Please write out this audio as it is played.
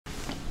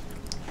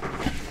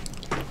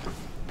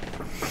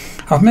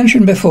I've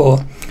mentioned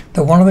before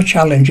that one of the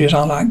challenges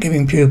I like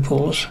giving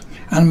pupils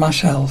and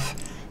myself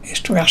is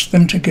to ask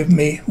them to give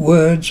me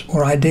words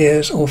or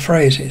ideas or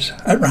phrases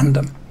at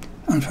random,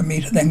 and for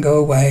me to then go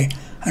away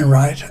and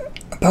write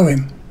a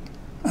poem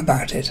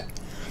about it.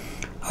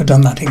 I've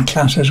done that in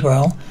class as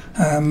well,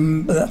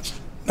 but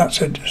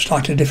that's a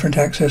slightly different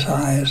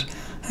exercise,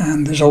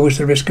 and there's always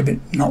the risk of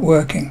it not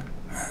working,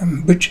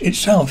 which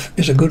itself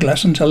is a good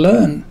lesson to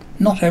learn.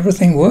 Not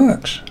everything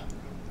works.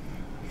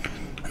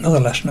 Another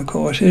lesson, of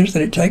course, is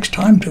that it takes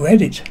time to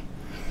edit,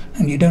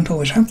 and you don't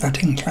always have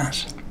that in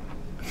class.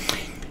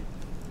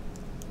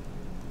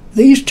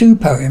 These two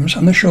poems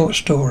and the short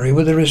story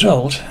were the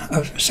result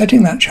of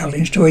setting that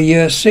challenge to a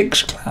Year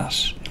 6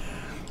 class.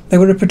 They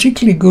were a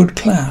particularly good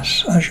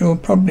class, as you'll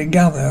probably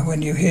gather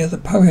when you hear the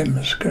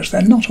poems, because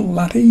they're not all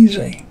that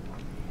easy.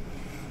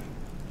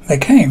 They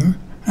came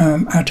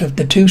out of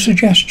the two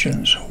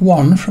suggestions,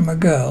 one from a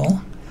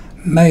girl,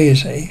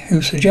 Maisie,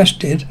 who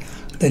suggested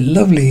the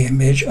lovely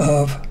image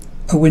of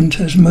a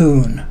winter's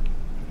moon,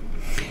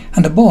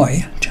 and a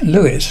boy,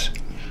 Lewis,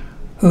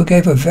 who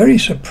gave a very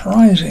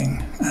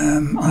surprising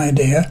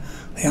idea,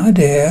 the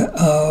idea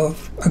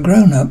of a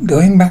grown-up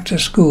going back to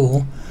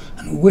school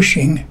and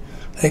wishing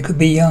they could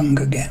be young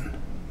again.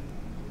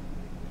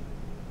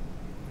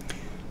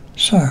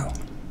 So,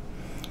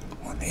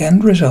 the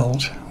end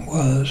result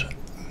was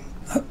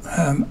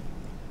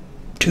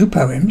two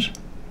poems,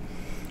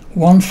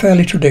 one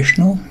fairly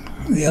traditional,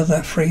 the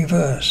other free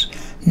verse,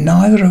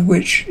 neither of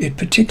which is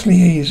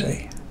particularly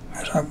easy,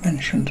 as I've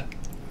mentioned,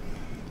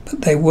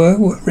 but they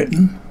were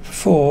written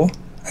for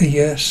a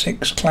Year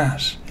 6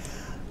 class.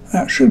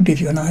 That should give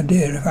you an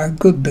idea of how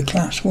good the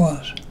class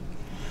was.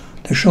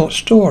 The short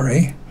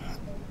story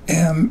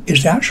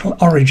is the actual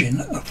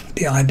origin of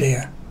the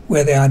idea,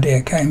 where the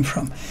idea came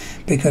from,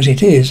 because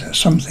it is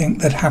something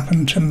that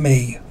happened to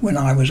me when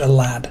I was a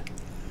lad.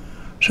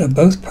 So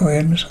both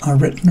poems are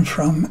written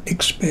from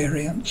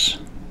experience,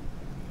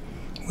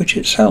 which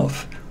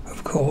itself,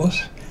 of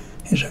course,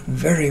 is a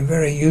very,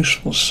 very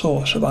useful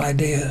source of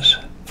ideas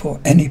for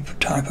any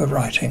type of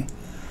writing.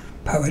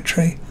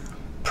 Poetry,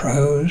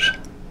 prose,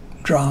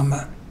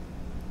 drama,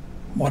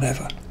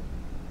 whatever.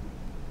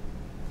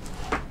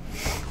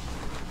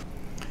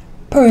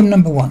 Poem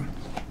number 1.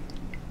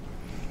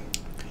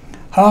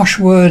 Harsh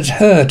words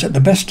hurt at the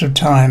best of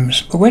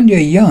times, but when you're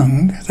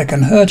young, they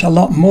can hurt a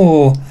lot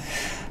more.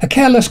 A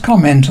careless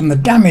comment and the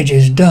damage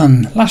is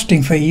done,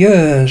 lasting for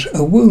years,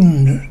 a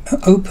wound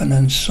open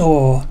and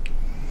sore.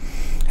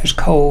 As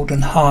cold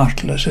and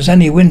heartless as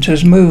any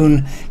winter's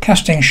moon,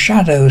 casting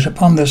shadows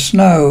upon the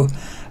snow,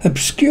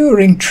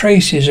 obscuring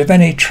traces of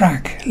any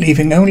track,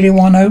 leaving only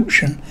one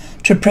option,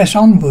 to press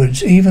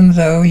onwards even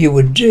though you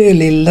would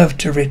dearly love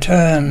to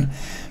return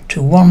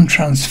to one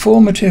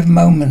transformative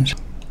moment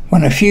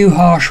when a few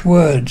harsh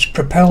words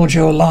propelled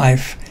your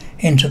life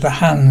into the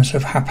hands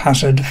of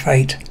haphazard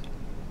fate.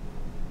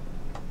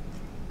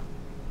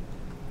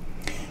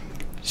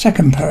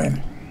 Second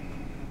poem,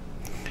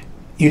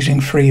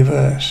 using free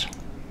verse.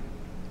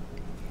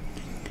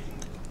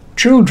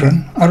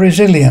 Children are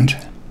resilient,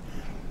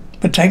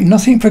 but take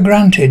nothing for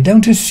granted.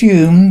 Don't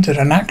assume that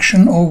an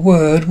action or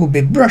word will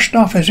be brushed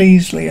off as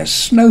easily as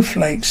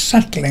snowflakes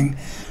settling,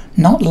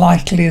 not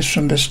lightly as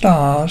from the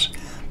stars,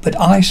 but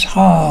ice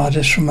hard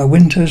as from a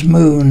winter's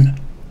moon.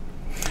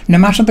 No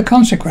matter the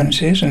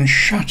consequences and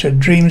shattered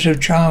dreams of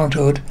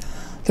childhood,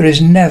 there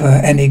is never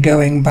any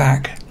going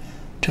back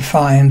to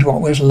find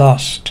what was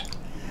lost.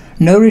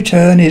 No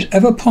return is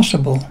ever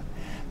possible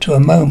to a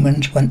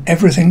moment when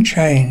everything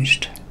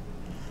changed.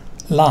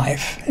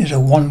 Life is a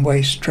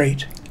one-way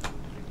street.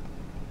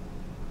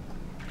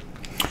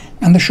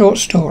 And the short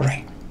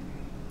story.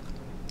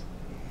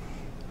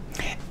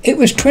 It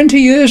was 20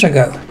 years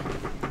ago.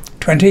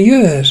 20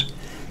 years.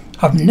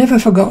 I've never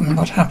forgotten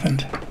what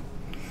happened.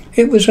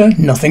 It was a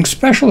nothing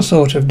special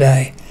sort of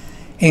day.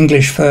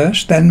 English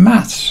first, then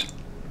maths.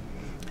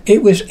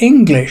 It was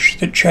English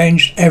that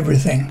changed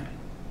everything.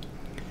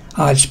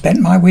 I'd spent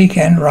my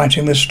weekend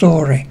writing the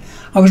story.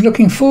 I was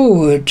looking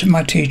forward to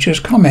my teacher's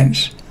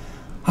comments.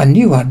 I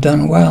knew I'd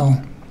done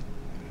well.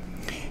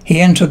 He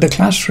entered the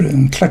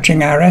classroom,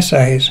 clutching our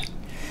essays.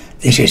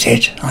 This is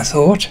it, I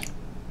thought.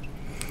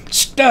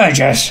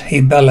 Sturgis,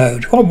 he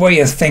bellowed. What were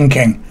you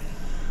thinking?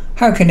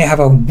 How can you have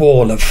a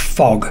wall of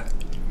fog?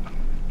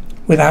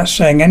 Without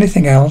saying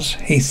anything else,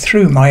 he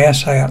threw my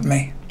essay at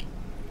me.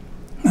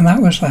 And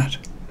that was that.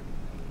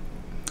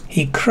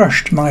 He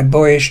crushed my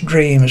boyish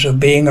dreams of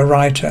being a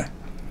writer.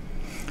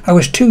 I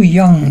was too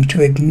young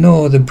to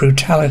ignore the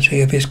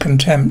brutality of his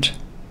contempt.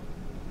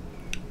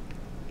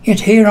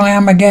 Yet here I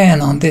am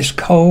again on this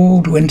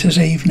cold winter's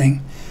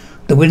evening,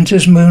 the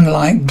winter's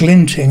moonlight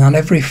glinting on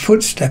every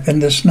footstep in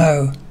the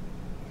snow.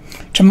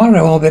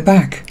 Tomorrow I'll be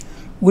back,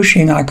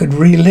 wishing I could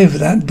relive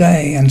that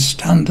day and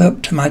stand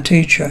up to my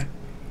teacher.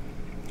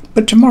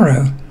 But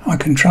tomorrow I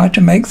can try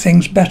to make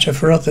things better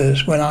for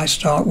others when I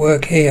start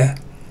work here,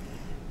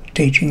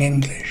 teaching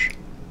English.